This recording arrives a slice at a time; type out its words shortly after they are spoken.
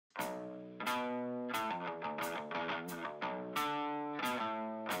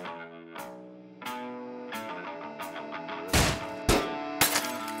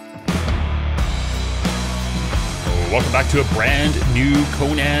Welcome back to a brand new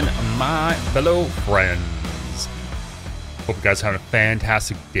Conan, my fellow friends. Hope you guys are having a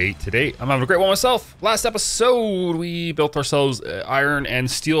fantastic day today. I'm having a great one myself. Last episode, we built ourselves iron and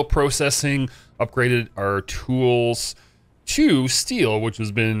steel processing, upgraded our tools to steel, which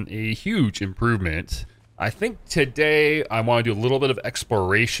has been a huge improvement. I think today I want to do a little bit of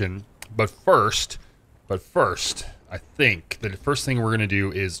exploration, but first, I think that the first thing we're going to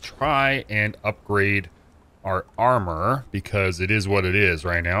do is try and upgrade our armor, because it is what it is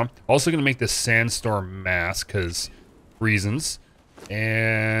right now. Also going to make this sandstorm mask because reasons.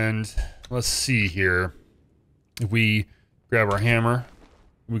 And let's see here. If we grab our hammer,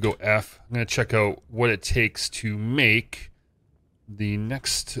 we go F. I'm going to check out what it takes to make the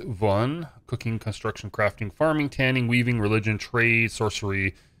next one. Cooking, construction, crafting, farming, tanning, weaving, religion, trade,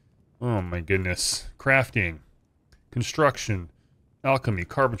 sorcery. Oh my goodness. Crafting, construction, alchemy,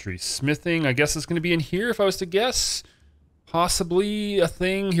 carpentry, smithing. I guess it's going to be in here if I was to guess. Possibly a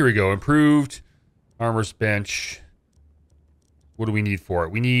thing. Here we go. Improved armor's bench. What do we need for it?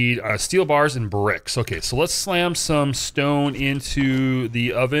 We need steel bars and bricks. Okay, so let's slam some stone into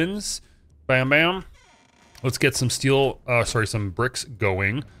the ovens. Bam, bam. Let's get some some bricks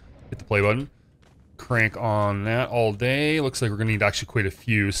going. Hit the play button. Crank on that all day. Looks like we're going to need actually quite a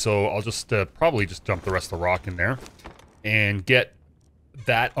few, so I'll just probably just dump the rest of the rock in there and get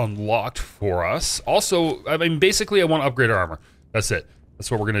that unlocked for us. Also, I mean, basically I want to upgrade our armor. That's it.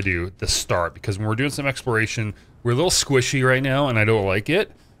 That's what we're going to do to start, because when we're doing some exploration, we're a little squishy right now and I don't like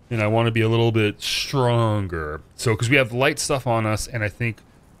it, and I want to be a little bit stronger. So, because we have light stuff on us, and I think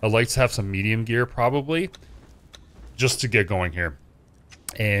the lights have some medium gear probably, just to get going here.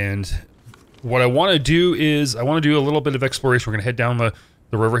 And what I want to do is, I want to do a little bit of exploration. We're going to head down the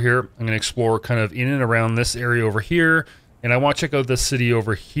river here. I'm going to explore kind of in and around this area over here. And I want to check out this city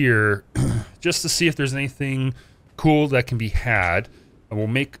over here just to see if there's anything cool that can be had. And we'll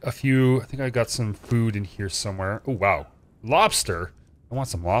make a few. I think I got some food in here somewhere. Oh, wow. Lobster. I want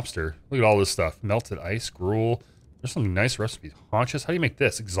some lobster. Look at all this stuff. Melted ice, gruel. There's some nice recipes. Haunches. How do you make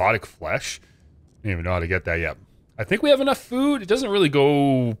this? Exotic flesh. I don't even know how to get that yet. I think we have enough food. It doesn't really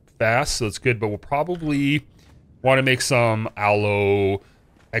go fast, so it's good. But we'll probably want to make some aloe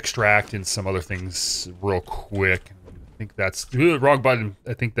extract and some other things real quick. I think that's wrong button.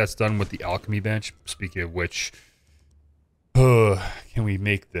 I think that's done with the alchemy bench. Speaking of which, can we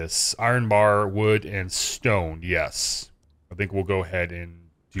make this? Iron bar, wood, and stone. Yes. I think we'll go ahead and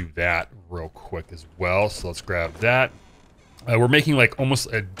do that real quick as well. So let's grab that. We're making like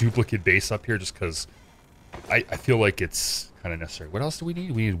almost a duplicate base up here just because I feel like it's kind of necessary. What else do we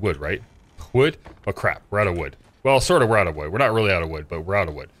need? We need wood, right? Wood? Oh crap, we're out of wood. Well, sort of we're out of wood. We're not really out of wood, but we're out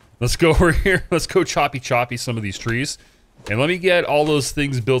of wood. Let's go over here. Let's go choppy some of these trees. And let me get all those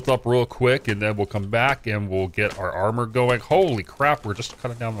things built up real quick, and then we'll come back and we'll get our armor going. Holy crap, we're just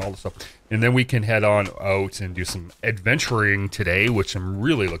cutting down all this stuff. And then we can head on out and do some adventuring today, which I'm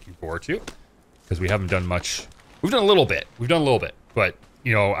really looking forward to, because we haven't done much. We've done a little bit. But,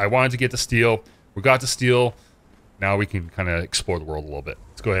 you know, I wanted to get the steel. We got the steel. Now we can kind of explore the world a little bit.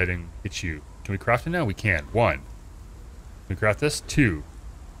 Let's go ahead and get you. Can we craft it now? We can. 1. Can we craft this? 2. Can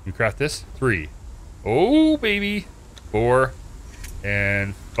we craft this? 3. Oh, baby. 4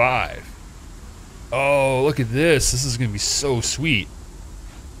 and 5. Oh, look at this. This is going to be so sweet.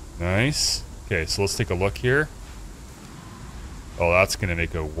 Nice. Okay, so let's take a look here. Oh, that's going to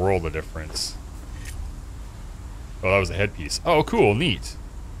make a world of difference. Oh, that was a headpiece. Oh, cool. Neat.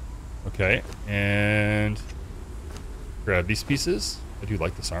 Okay, and grab these pieces. I do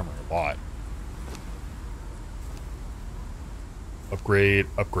like this armor a lot. Upgrade.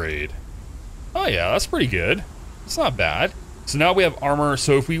 Oh, yeah, that's pretty good. It's not bad. So now we have armor.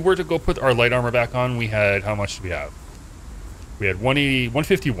 So if we were to go put our light armor back on, we had, how much do we have? We had 180,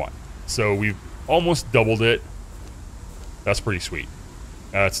 151. So we've almost doubled it. That's pretty sweet.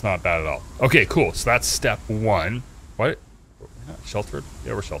 That's not bad at all. Okay, cool. So that's step 1. What? We're not sheltered?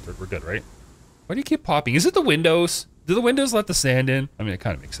 Yeah, we're sheltered. We're good, right? Why do you keep popping? Is it the windows? Do the windows let the sand in? I mean, it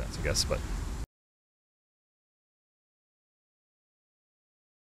kind of makes sense, I guess, but...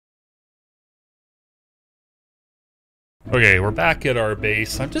 Okay, we're back at our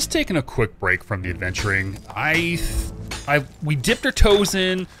base. I'm just taking a quick break from the adventuring. We dipped our toes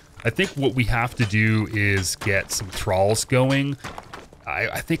in. I think what we have to do is get some thralls going.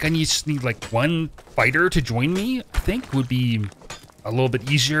 I think I just need like one fighter to join me. I think would be a little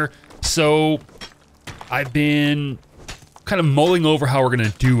bit easier. So I've been kind of mulling over how we're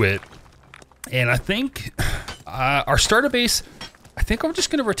gonna do it. And I think our starter base, I think I'm just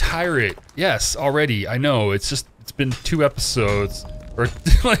going to retire it. Yes, already. I know. It's been 2 episodes, or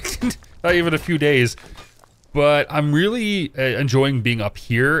like not even a few days. But I'm really enjoying being up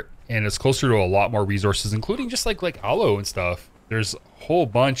here, and it's closer to a lot more resources, including just like aloe and stuff. There's a whole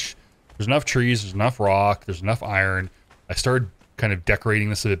bunch. There's enough trees, there's enough rock, there's enough iron. I started kind of decorating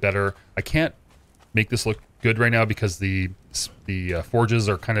this a bit better. I can't make this look good right now because the forges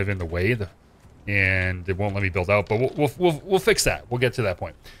are kind of in the way, and it won't let me build out. But we'll fix that. We'll get to that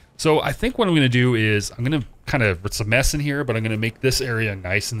point. So I think what I'm going to do is I'm going to kind of, it's a mess in here, but I'm going to make this area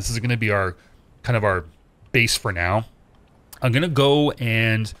nice, and this is going to be our kind of our base for now. I'm going to go,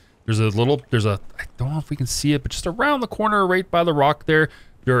 and there's a I don't know if we can see it, but just around the corner right by the rock there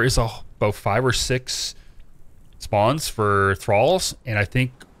is about 5 or 6 spawns for thralls, and I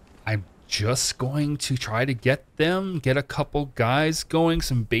think I'm just going to try to get a couple guys going,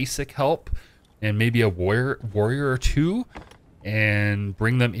 some basic help, and maybe a warrior or 2, and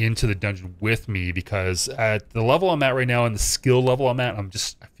bring them into the dungeon with me, because at the level I'm at right now and the skill level I'm at, I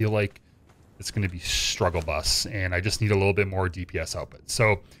feel like it's going to be struggle bus, and I just need a little bit more DPS output.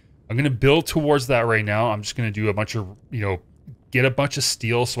 So I'm going to build towards that right now. I'm just going to do a bunch of, get a bunch of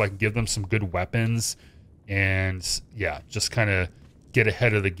steel so I can give them some good weapons, and yeah, just kind of get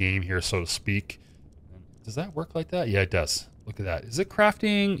ahead of the game here, so to speak. Does that work like that? Yeah, it does. Look at that. Is it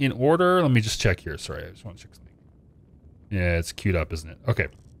crafting in order? Let me just check here. Sorry, I just want to check something. Yeah, it's queued up, isn't it? Okay.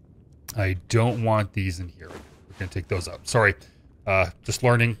 I don't want these in here. We're going to take those out. Sorry. Just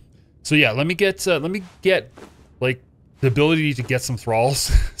learning. So yeah, let me get like the ability to get some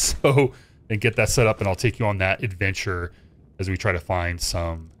thralls, and get that set up, and I'll take you on that adventure as we try to find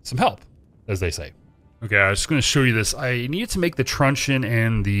some help, as they say. Okay, I'm just going to show you this. I need to make the truncheon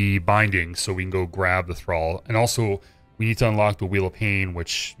and the binding so we can go grab the thrall, and also we need to unlock the Wheel of Pain,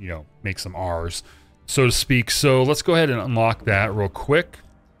 which makes them ours, so to speak. So let's go ahead and unlock that real quick.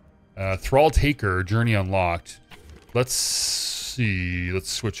 Thrall Taker, journey unlocked. Let's see.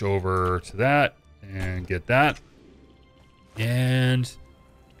 Let's switch over to that and get that. And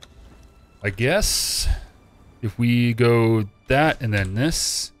I guess if we go that and then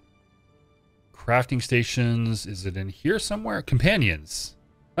this. Crafting stations, is it in here somewhere? Companions.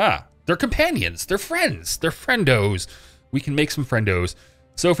 Ah, they're companions. They're friends. They're friendos. We can make some friendos.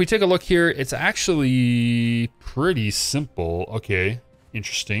 So if we take a look here, it's actually pretty simple. Okay,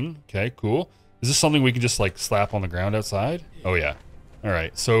 interesting. Okay, cool. Is this something we can just like slap on the ground outside? Oh yeah. All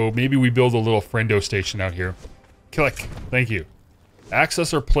right, so maybe we build a little friendo station out here. Click, thank you.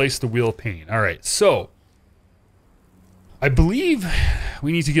 Access or place the Wheel of Pain. All right, so I believe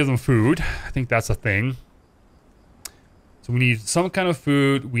we need to give them food. I think that's a thing. So we need some kind of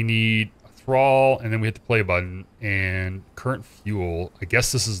food. We need a thrall, and then we hit the play button. And current fuel. I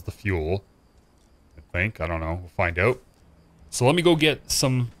guess this is the fuel. I think. I don't know. We'll find out. So let me go get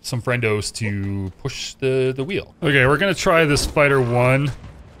some friendos to push the wheel. Okay, we're gonna try this fighter 1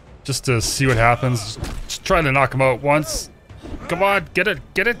 just to see what happens. Just trying to knock him out once. Come on, get it,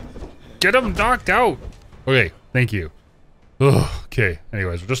 get him knocked out. Okay, thank you. Ugh, okay,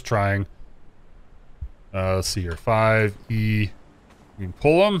 anyways, we're just trying. Let's see here, 5E. We can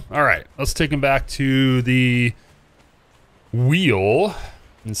pull him. All right, let's take him back to the wheel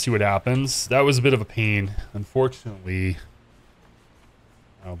and see what happens. That was a bit of a pain. Unfortunately,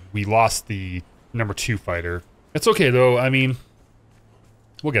 we lost the number 2 fighter. It's okay though, I mean,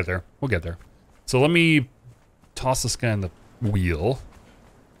 we'll get there, we'll get there. So let me toss this guy in the wheel.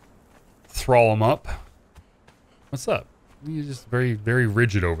 Thrall him up. What's up? You're just very, very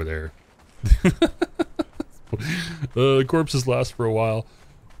rigid over there. The corpses last for a while.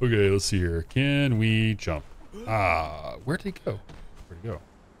 Okay, let's see here. Can we jump? Where'd he go? Where'd he go?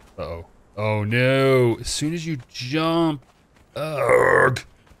 Uh-oh. Oh no. As soon as you jump. Ugh.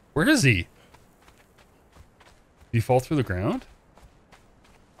 Where is he? Did he fall through the ground?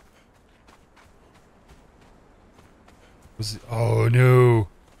 Oh no.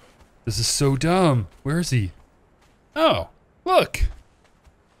 This is so dumb. Where is he? Oh, look.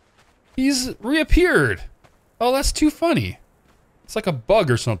 He's reappeared. Oh, that's too funny. It's like a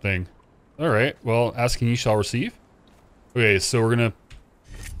bug or something. All right, well, asking you shall receive. Okay, so we're gonna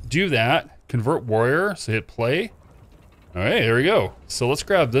do that. Convert warrior, so hit play. All right, there we go. So let's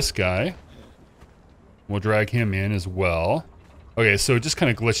grab this guy. We'll drag him in as well. Okay, so it just kind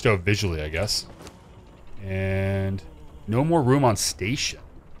of glitched out visually, I guess. And no more room on station.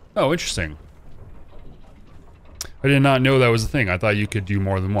 Oh, interesting. I did not know that was a thing. I thought you could do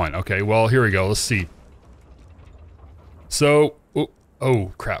more than one. Okay, well, here we go. Let's see. So,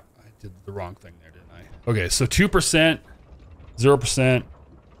 oh, crap. I did the wrong thing there, didn't I? Okay, so 2%, 0%,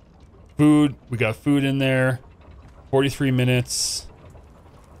 Food. We got food in there. 43 minutes.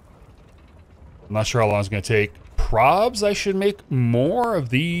 I'm not sure how long it's going to take. Probs, I should make more of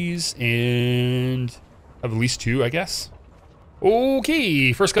these and have at least 2, I guess.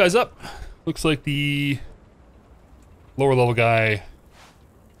 Okay, first guy's up. Looks like the lower level guy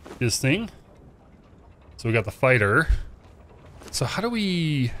did his thing. So we got the fighter. So how do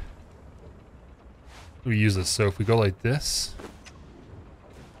we use this? So if we go like this.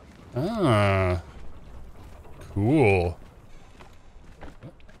 Ah. Cool.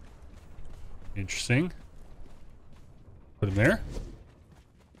 Interesting. Put him there.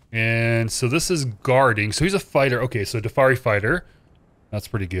 And so this is guarding. So he's a fighter. Okay, so Dafari fighter. That's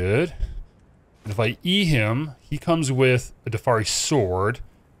pretty good. And if I E him, he comes with a Dafari sword.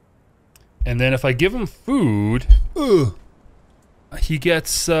 And then if I give him food, he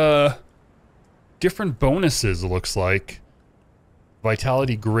gets different bonuses, it looks like.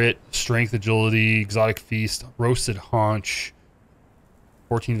 Vitality, grit, strength, agility, exotic feast, roasted haunch,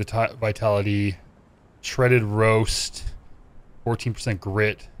 14 vitality, shredded roast, 14%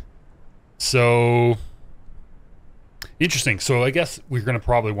 grit. So, interesting. So I guess we're going to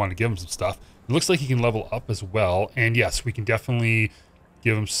probably want to give him some stuff. It looks like he can level up as well. And yes, we can definitely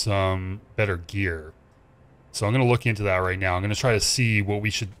give him some better gear. So I'm going to look into that right now. I'm going to try to see what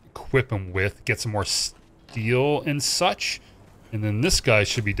we should equip him with, get some more steel and such. And then this guy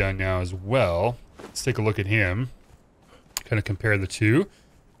should be done now as well. Let's take a look at him. Kind of compare the two.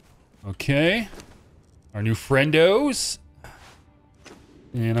 Okay. Our new friendos.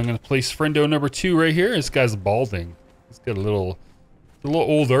 And I'm going to place friendo number 2 right here. This guy's balding. He's got a little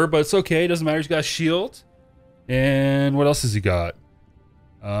older, but it's okay. It doesn't matter. He's got a shield. And what else has he got?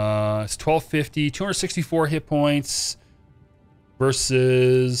 It's 1250, 264 hit points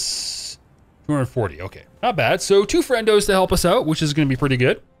versus 240. Okay, not bad. So 2 friendos to help us out, which is going to be pretty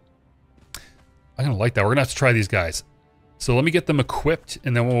good. I'm going to like that. We're going to have to try these guys. So let me get them equipped,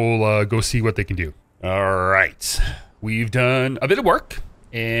 and then we'll go see what they can do. All right. We've done a bit of work,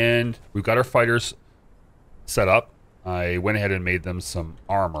 and we've got our fighters set up. I went ahead and made them some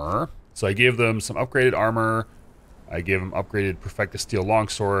armor. So I gave them some upgraded armor. I gave them upgraded Perfecta Steel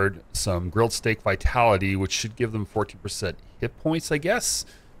Longsword, some Grilled Steak Vitality, which should give them 14% hit points, I guess,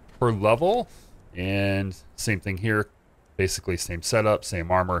 per level. And same thing here. Basically same setup,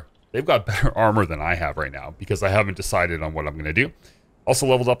 same armor. They've got better armor than I have right now because I haven't decided on what I'm going to do. Also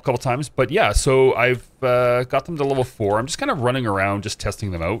leveled up a couple times. But yeah, so I've got them to level 4. I'm just kind of running around, just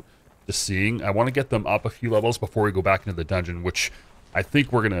testing them out, just seeing. I want to get them up a few levels before we go back into the dungeon, which I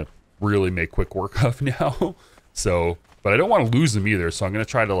think we're going to really make quick work of now. So, but I don't want to lose them either, so I'm going to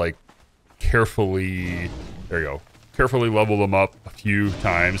try to, like, carefully, there you go, carefully level them up a few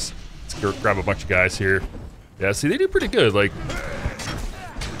times. Let's grab a bunch of guys here. Yeah, see, they do pretty good. Like,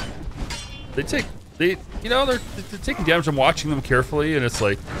 they're taking damage. I'm watching them carefully, and it's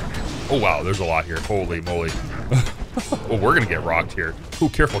like, oh, wow, there's a lot here. Holy moly. Oh, we're going to get rocked here. Oh,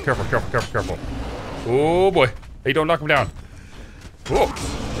 careful, careful, careful, careful, careful. Oh, boy. Hey, don't knock him down. Oh,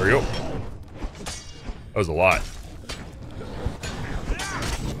 there you go. That was a lot.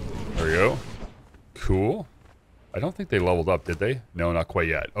 There we go. Cool. I don't think they leveled up, did they? No, not quite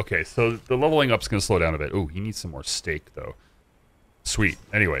yet. Okay, so the leveling up's going to slow down a bit. Oh, he needs some more steak, though. Sweet.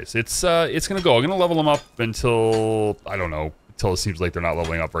 Anyways, it's going to go. I'm going to level them up until, I don't know, until it seems like they're not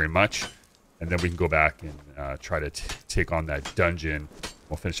leveling up very much. And then we can go back and try to take on that dungeon.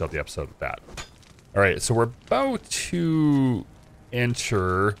 We'll finish out the episode with that. All right, so we're about to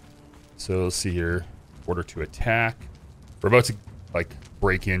enter. So let's see here. Order to attack. We're about to, like,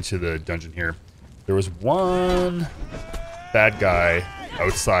 break into the dungeon here. There was one bad guy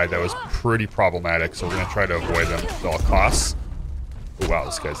outside that was pretty problematic, so we're going to try to avoid them at all costs. Oh, wow,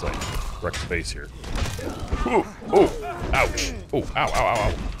 this guy's, like, wrecked face here. Ooh, oh, ouch. Oh, ow, ow, ow,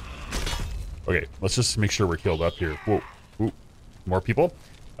 ow. Okay, let's just make sure we're healed up here. Whoa, ooh, more people.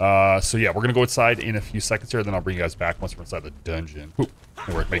 So yeah, we're gonna go outside in a few seconds here, then I'll bring you guys back once we're inside the dungeon. Ooh,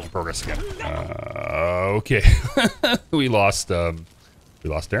 and we're making progress again. Okay, we lost Darren.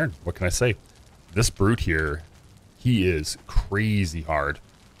 What can I say? This brute here, he is crazy hard.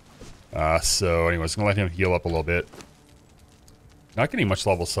 So anyways, gonna let him heal up a little bit. Not getting much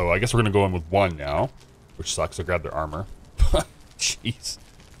level, so I guess we're gonna go in with 1 now, which sucks. So grab their armor. Jeez,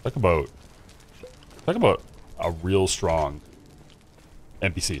 talk about a real strong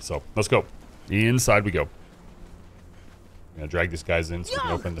NPC. So let's go. Inside we go. I'm gonna drag these guys in so we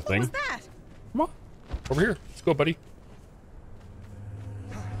can open the thing. Come on, over here. Let's go, buddy.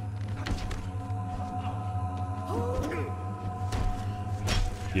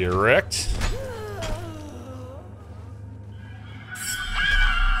 Get wrecked.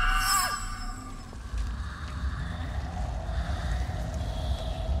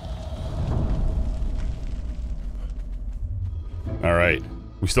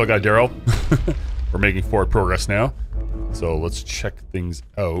 We still got Daryl. We're making forward progress now. So let's check things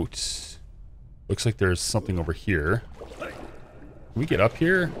out. Looks like there's something over here. Can we get up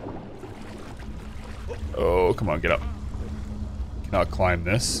here? Oh, come on, get up. Cannot climb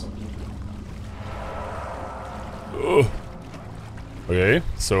this. Oh. Okay,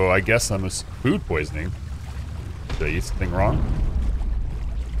 so I guess I'm food poisoning. Did I eat something wrong?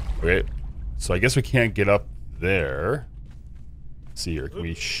 Okay, so I guess we can't get up there. Let's see here, can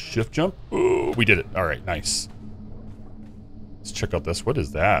we shift jump? Oh, we did it. All right, nice. Let's check out this. What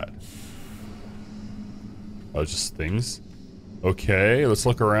is that? Oh, just things. Okay, let's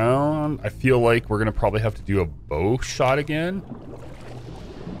look around. I feel like we're gonna probably have to do a bow shot again.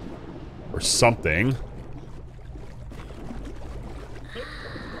 Or something.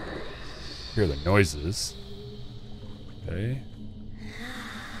 Hear the noises. Okay.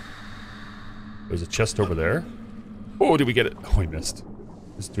 There's a chest over there. Oh, did we get it? Oh, we missed.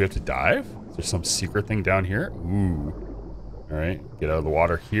 Do we have to dive? Is there some secret thing down here? Ooh. Alright, get out of the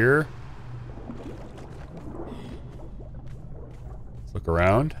water here. Let's look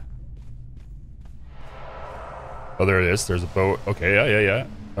around. Oh, there it is. There's a boat. Okay, yeah.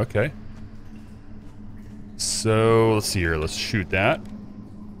 Okay. So, let's see here. Let's shoot that.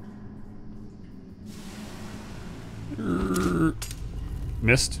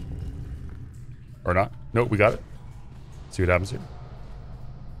 Missed. Or not. Nope, we got it. See what happens here.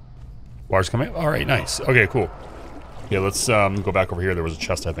 Water's coming up. Alright, nice. Okay, cool. Okay, let's go back over here. There was a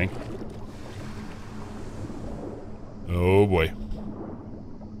chest, I think. Oh boy.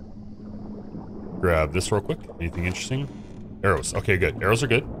 Grab this real quick. Anything interesting? Arrows. Okay, good. Arrows are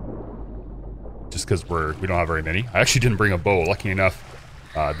good. Just because we don't have very many. I actually didn't bring a bow. Lucky enough,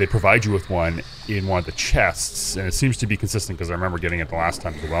 they provide you with one in one of the chests, and it seems to be consistent because I remember getting it the last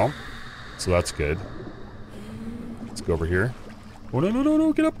time as well. So that's good. Let's go over here. Oh,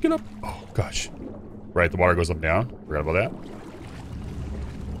 no. Get up. Oh, gosh. Right, the water goes up and down. Forgot about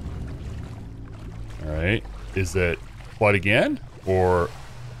that. Alright. Is it flood again? Or...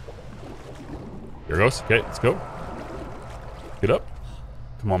 There it goes. Okay, let's go. Get up.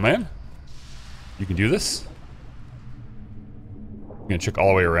 Come on, man. You can do this. I'm gonna check all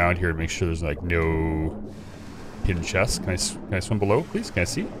the way around here to make sure there's like no hidden chests. Can I swim below, please? Can I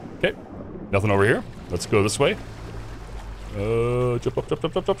see? Okay. Nothing over here. Let's go this way. Jump up.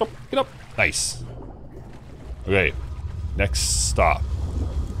 Get up. Nice. Okay. Next stop.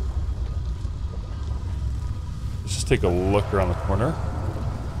 Let's just take a look around the corner.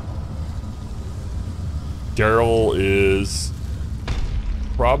 Daryl is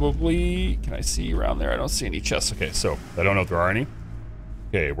probably... Can I see around there? I don't see any chests. Okay, so I don't know if there are any.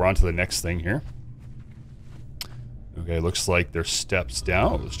 Okay, we're on to the next thing here. Okay, looks like there's steps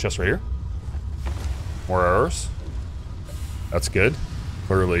down. Oh, there's chests right here. More arrows. That's good.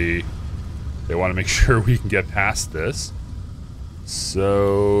 Clearly, they want to make sure we can get past this.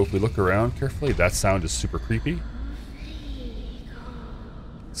 So, if we look around carefully, that sound is super creepy.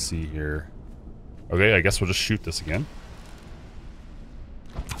 Let's see here. Okay, I guess we'll just shoot this again.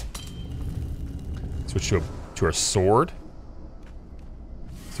 Switch to our sword.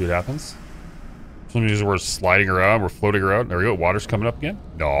 See what happens. Sometimes we're sliding around, we're floating around. There we go, water's coming up again.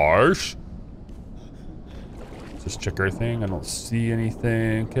 Nice. Just check everything. I don't see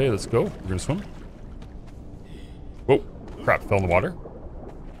anything. Okay, let's go. We're gonna swim. Whoa, crap, fell in the water.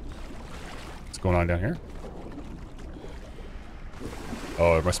 What's going on down here?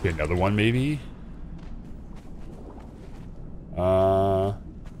 Oh, there must be another one maybe.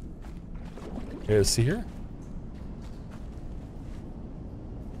 Okay, let's see here.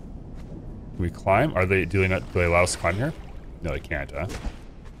 Can we climb? Do they allow us to climb here? No, they can't, huh?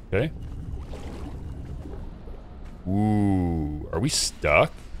 Okay. Ooh, are we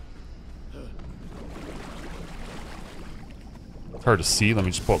stuck? It's hard to see. Let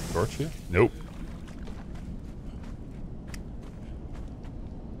me just pull up the torch here. Nope.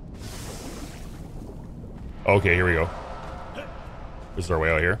 Okay, here we go. This is our way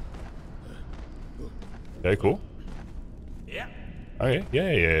out here. Okay, cool. Yeah. Okay,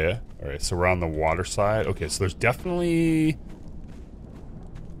 yeah. Alright, so we're on the water side. Okay, so there's definitely...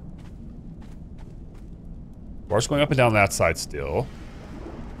 Water's going up and down that side still.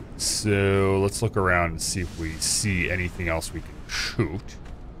 So let's look around and see if we see anything else we can shoot.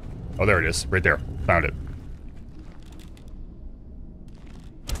 Oh, there it is. Right there. Found it.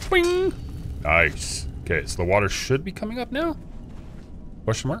 Boing! Nice. Okay, so the water should be coming up now?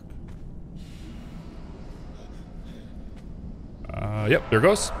 Question mark? Yep, there it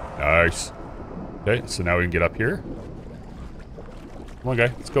goes. Nice. Okay, so now we can get up here. Come on,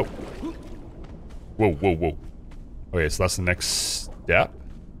 guy. Let's go. Whoa. Okay, so that's the next step.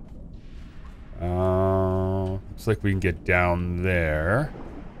 Looks like we can get down there.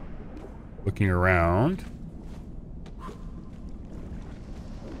 Looking around.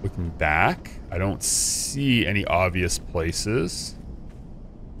 Looking back. I don't see any obvious places.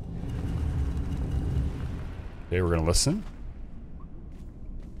 Okay, we're gonna listen.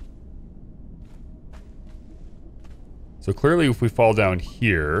 So clearly if we fall down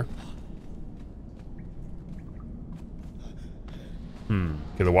here...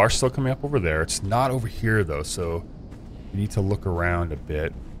 Okay, the water's still coming up over there. It's not over here though, so we need to look around a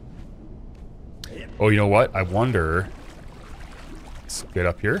bit. Oh, you know what? I wonder... Let's get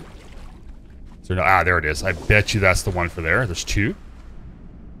up here. So no, there it is. I bet you that's the one for there. There's two.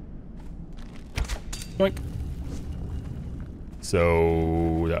 Boink.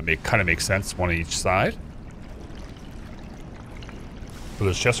 So that kind of makes sense. One on each side. Oh,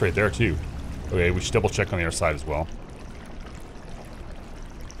 there's chests right there too. Okay, we should double check on the other side as well.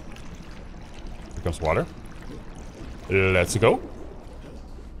 Here comes water. Let's go.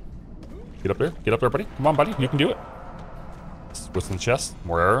 Get up there, buddy. Come on, buddy. You can do it. What's in the chest?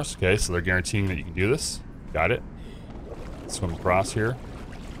 More arrows. Okay, so they're guaranteeing that you can do this. Got it. Swim across here.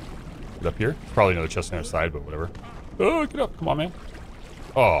 Get up here. Probably another chest on the other side, but whatever. Oh, get up. Come on, man.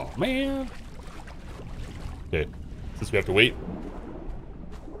 Oh, man. Okay. Since we have to wait.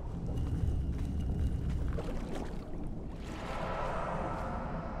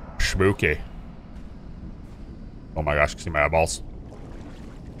 Spooky. Oh my gosh, I can see my eyeballs.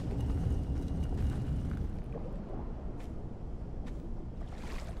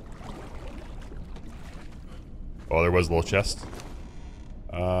 Oh, there was a little chest.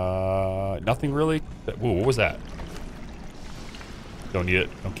 Nothing really. Whoa, what was that? Don't need it.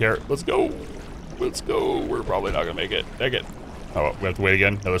 Don't care. Let's go. Let's go. We're probably not gonna make it. Dang it. Oh, well, we have to wait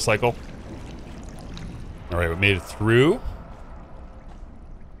again. Another cycle. All right, we made it through.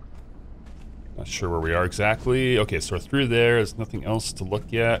 Not sure where we are exactly. Okay, so we're through there. There's nothing else to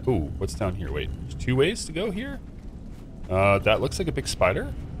look at. Ooh, what's down here? Wait, there's two ways to go here? That looks like a big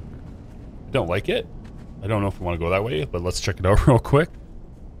spider. I don't like it. I don't know if we want to go that way, but let's check it out real quick.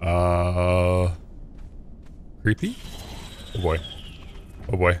 Creepy? Oh boy.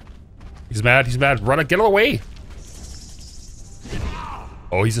 Oh boy. He's mad, he's mad. Run it, get out of the way!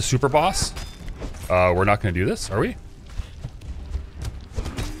 Oh, he's a super boss? We're not gonna do this, are we?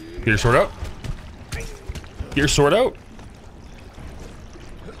 Get your sword out. Get your sword out.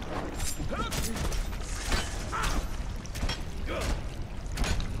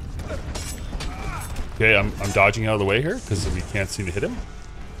 Okay, I'm dodging out of the way here because we can't seem to hit him.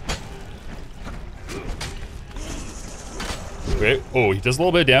 Okay. Oh, he does a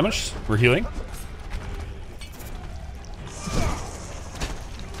little bit of damage. We're healing. I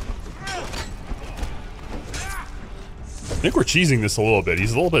think we're cheesing this a little bit.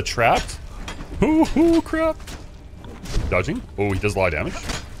 He's a little bit trapped. Oh, crap. Dodging. Oh, he does a lot of damage.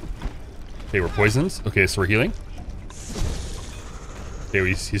 Okay, we're poisoned. Okay, so we're healing. Okay,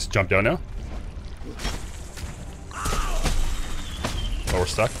 he's jumped down now. Oh, we're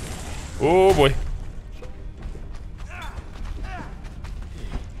stuck. Oh, boy.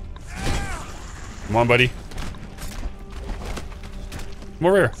 Come on, buddy. Come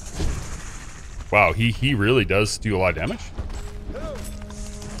over here. Wow, he really does do a lot of damage.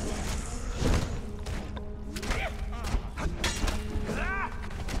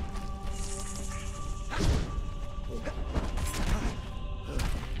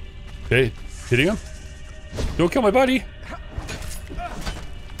 Okay, hitting him. Don't kill my buddy.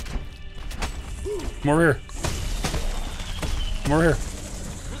 Come over here. Come over here.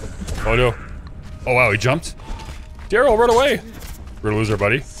 Oh no. Oh wow, he jumped. Daryl, run away. We're gonna lose our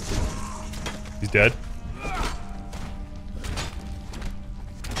buddy. He's dead.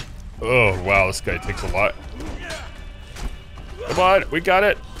 Oh wow, this guy takes a lot. Come on, we got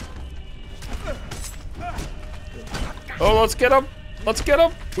it. Oh, let's get him. Let's get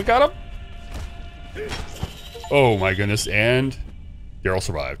him. We got him. Oh my goodness, and Daryl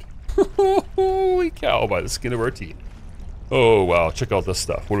survived. Holy cow, by the skin of our teeth. Oh wow, check out this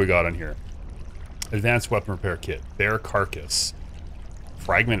stuff. What do we got on here? Advanced weapon repair kit, bear carcass,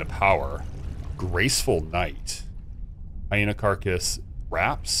 fragment of power, graceful knight, hyena carcass,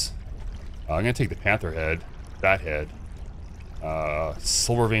 wraps. I'm gonna take the panther head, that head,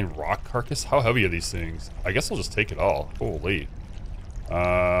 silver vein rock carcass. How heavy are these things? I guess I'll just take it all. Holy.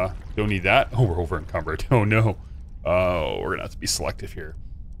 Don't need that. Oh, we're over encumbered. Oh no. Oh, we're gonna have to be selective here.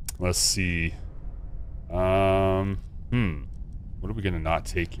 Let's see. What are we gonna not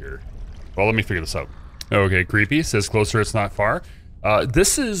take here? Well, let me figure this out. Okay, creepy. Says closer, it's not far.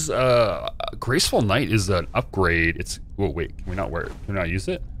 This is, Graceful Knight is an upgrade. It's, whoa, wait, can we not wear it? Can we not use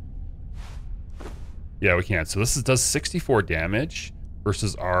it? Yeah, we can. So this does 64 damage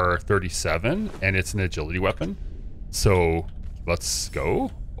versus our 37, and it's an agility weapon. So let's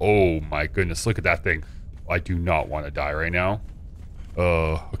go. Oh my goodness, look at that thing. I do not want to die right now.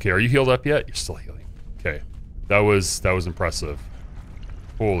 Okay, are you healed up yet? You're still healing. Okay, that was impressive.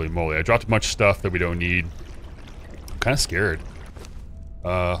 Holy moly, I dropped a bunch of stuff that we don't need. I'm kind of scared.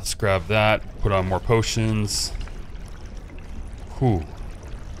 Let's grab that, put on more potions. Whew.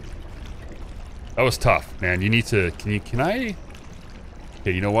 That was tough, man. You need to, can I?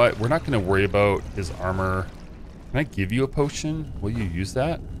 Okay, you know what? We're not gonna worry about his armor. Can I give you a potion? Will you use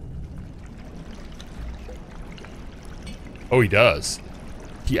that? Oh, he does.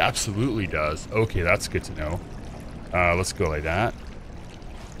 He absolutely does. Okay, that's good to know. Let's go like that.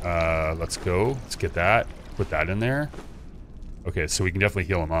 Let's go. Let's get that. Put that in there. Okay, so we can definitely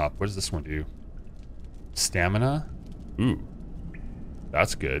heal him up. What does this one do? Stamina? Ooh.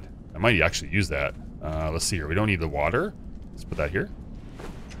 That's good. I might actually use that. Let's see here. We don't need the water. Let's put that here.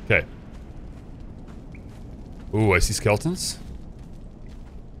 Okay. Ooh, I see skeletons.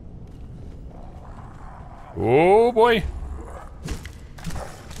 Oh, boy.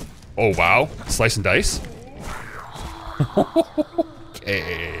 Oh, wow. Slice and dice.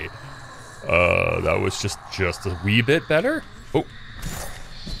 Okay. That was just a wee bit better. Oh.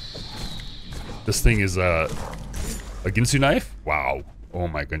 This thing is a Ginsu knife? Wow. Oh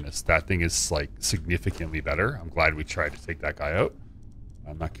my goodness. That thing is like significantly better. I'm glad we tried to take that guy out.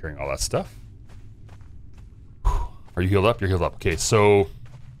 I'm not carrying all that stuff. Are you healed up? You're healed up. Okay, so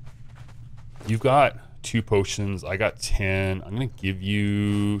you've got 2 potions. I got 10. I'm going to give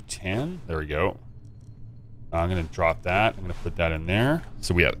you 10. There we go. I'm going to drop that. I'm going to put that in there.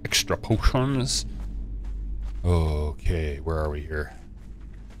 So we have extra potions. Okay, where are we here?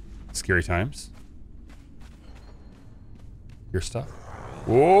 Scary times. Your stuff.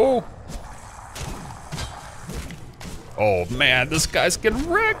 Whoa. Oh, man, this guy's getting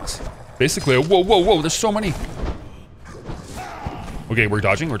wrecked. Basically, whoa, whoa, whoa, there's so many. Okay, we're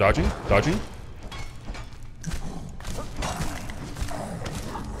dodging, dodging.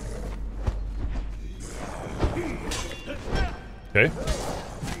 Okay.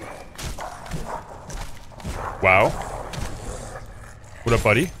 Wow. What up,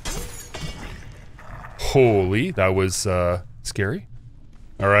 buddy? Holy, that was scary.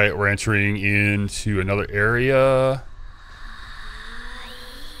 All right, we're entering into another area.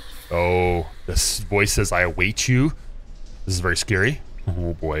 Oh, this voice says, I await you. This is very scary.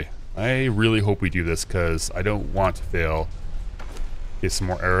 Oh boy. I really hope we do this because I don't want to fail. Okay, some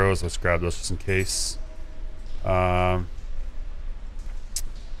more arrows. Let's grab those just in case. Okay,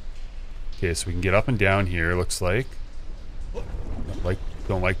 so we can get up and down here, looks like.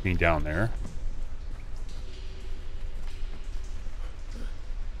 Don't like being down there.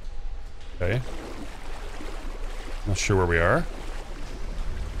 Okay. Not sure where we are.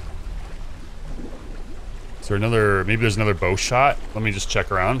 Is there another, maybe there's another bow shot? Let me just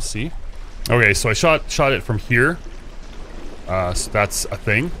check around and see. Okay, so I shot it from here. So that's a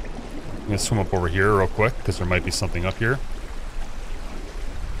thing. I'm gonna swim up over here real quick because there might be something up here.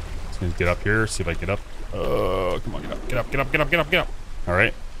 Just gonna get up here, see if I can get up. Come on, get up. All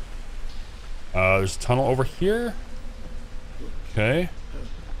right. There's a tunnel over here. Okay.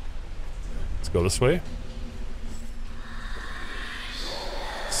 Let's go this way.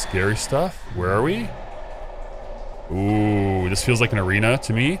 Scary stuff. Where are we? Ooh, this feels like an arena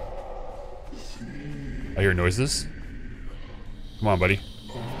to me. I hear noises. Come on, buddy.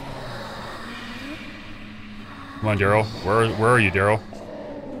 Come on, Daryl. Where are you, Daryl?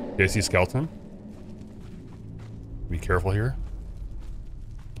 Okay, I see a skeleton. Be careful here.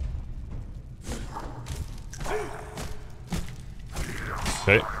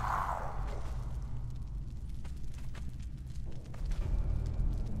 Okay.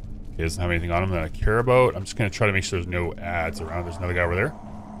 Okay, doesn't have anything on him that I care about. I'm just gonna try to make sure there's no ads around. There's another guy over there.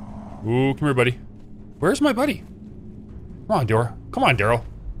 Ooh, come here, buddy. Where's my buddy? Come on, Daryl. Come on, Daryl.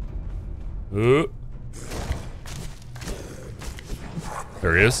 Ooh.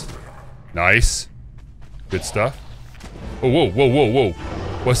 There he is. Nice. Good stuff. Oh, whoa.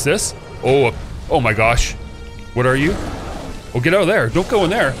 What's this? Oh my gosh. What are you? Oh, get out of there. Don't go in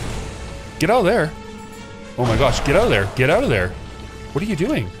there. Get out of there. Oh my gosh, get out of there. Get out of there. What are you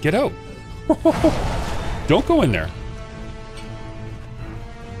doing? Get out. Don't go in there.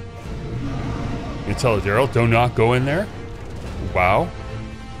 You tell Daryl, do not go in there. Wow.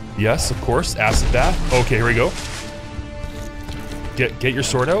 Yes, of course. Acid bath. Okay, here we go. Get your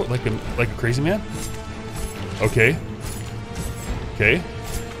sword out like a crazy man. Okay. Okay.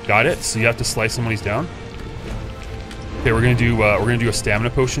 Got it. So you have to slice him when he's down. Okay, we're gonna do a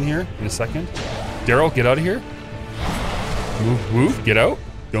stamina potion here in a second. Daryl, get out of here. Move, get out.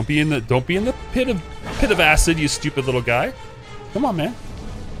 Don't be in the pit of acid, you stupid little guy. Come on, man.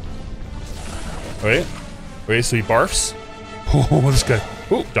 Wait, so he barfs. Oh, this guy.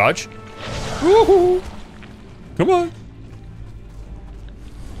 Oh, dodge. Woohoo! Come on.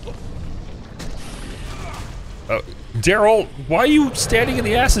 Daryl, why are you standing in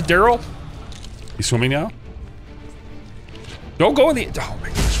the acid, Daryl? He's swimming now? Don't go in the... Oh my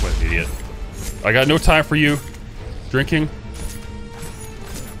gosh, what an idiot. I got no time for you. Drinking.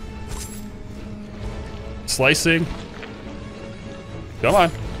 Slicing. Come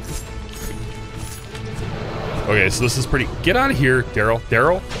on. Okay, so this is pretty... Get out of here, Daryl.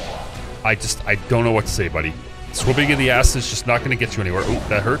 Daryl? I don't know what to say, buddy. Swimming in the acid is just not going to get you anywhere. Oh,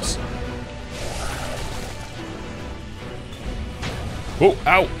 that hurts. Oh,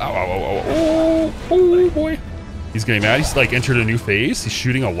 ow, ow, ow, ow, ow. Oh, boy. He's getting mad. He's like entered a new phase. He's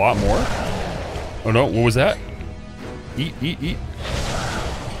shooting a lot more. Oh no, what was that? Eat, eat, eat.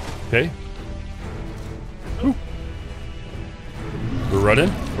 Okay. Ooh. We're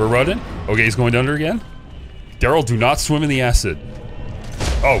running. We're running. Okay, he's going under again. Daryl, do not swim in the acid.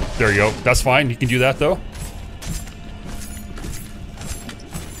 Oh, there you go. That's fine. You can do that though.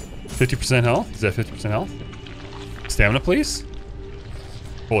 50% health. Is that 50% health? Stamina, please.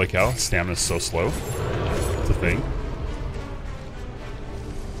 Holy cow, stamina's so slow. It's a thing.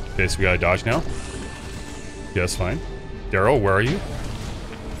 Okay, so we gotta dodge now. Yeah, that's fine. Daryl, where are you?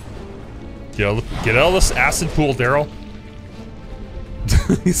 Get out of this acid pool, Daryl.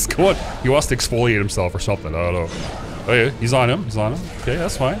 He's going. He wants to exfoliate himself or something. I don't know. Oh yeah, he's on him. He's on him. Okay,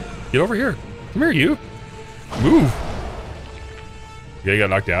 that's fine. Get over here. Come here, you. Move. Yeah, he got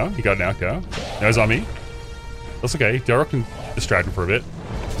knocked down. He got knocked down. Now he's on me. That's okay. Daryl can distract him for a bit.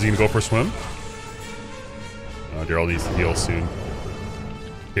 Is he gonna go for a swim? Oh, Daryl needs to heal soon.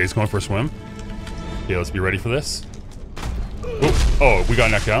 Okay, he's going for a swim. Okay, let's be ready for this. Oh, we got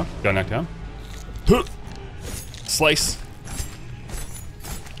knocked down. Got knocked down. Slice.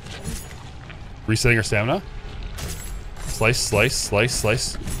 Resetting our stamina. Slice, slice, slice,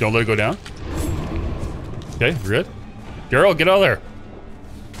 slice. Don't let it go down. Okay, we're good. Daryl, get out of there.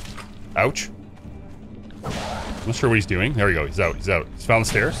 Ouch. I'm not sure what he's doing. There we go. He's out. He's out. He's found the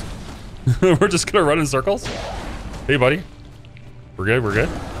stairs. We're just gonna run in circles. Hey, buddy. We're good. We're good.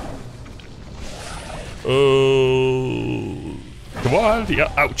 Oh, come on.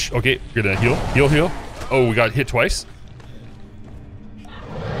 Yeah. Ouch. Okay. We're gonna heal. Heal. Heal. Oh, we got hit twice.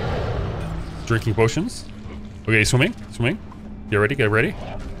 Drinking potions. Okay, swimming. Swimming. Get ready. Get ready.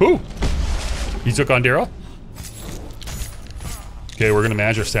 Ooh. He took on Daryl. Okay, we're gonna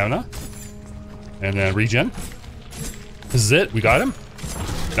manage our stamina. And then regen. This is it. We got him.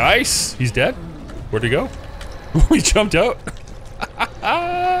 Nice. He's dead. Where'd he go? He jumped out.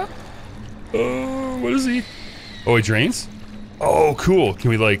 Oh, what is he? Oh, he drains? Oh, cool. Can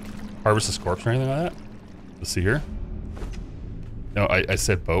we, like, harvest his corpse or anything like that? Let's see here. No, I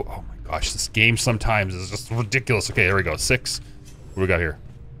said boat. Oh, my gosh. This game sometimes is just ridiculous. Okay, there we go. 6. What do we got here?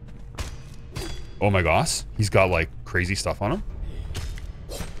 Oh, my gosh. He's got, like, crazy stuff on him.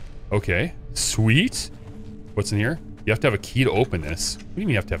 Okay. Sweet. What's in here? You have to have a key to open this. What do you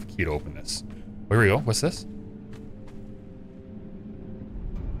mean you have to have a key to open this? Oh, here we go. What's this?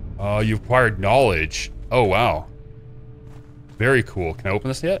 You've acquired knowledge. Oh, wow. Very cool. Can I open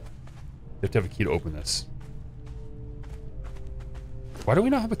this yet? You have to have a key to open this. Why do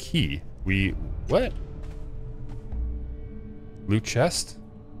we not have a key? What? Loot chest?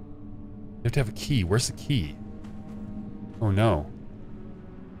 You have to have a key. Where's the key? Oh, no.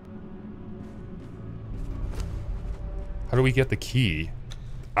 How do we get the key?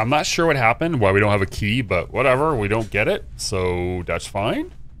 I'm not sure what happened, why we don't have a key, but whatever, we don't get it, so that's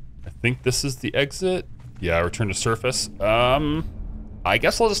fine. I think this is the exit. Yeah, return to surface. I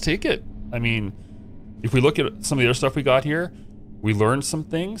guess I'll just take it. I mean, if we look at some of the other stuff we got here, we learned some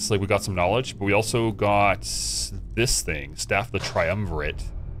things, like we got some knowledge, but we also got this thing, Staff of the Triumvirate.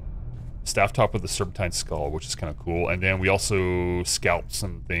 Staff top of the Serpentine Skull, which is kind of cool. And then we also scalped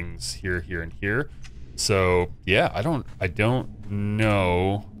some things here, here, and here. So yeah, I don't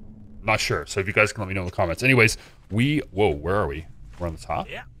know. Not sure. So if you guys can let me know in the comments. Anyways, whoa, where are we? We're on the top?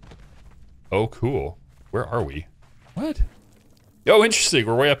 Yeah. Oh, cool. Where are we? What? Oh, interesting.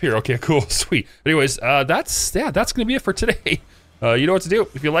 We're way up here. Okay, cool. Sweet. Anyways, that's gonna be it for today. You know what to do.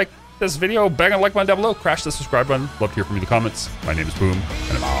 If you like this video, bang on the like button down below. Crash the subscribe button. Love to hear from you in the comments. My name is Boom,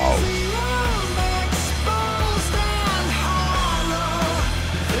 and I'm out.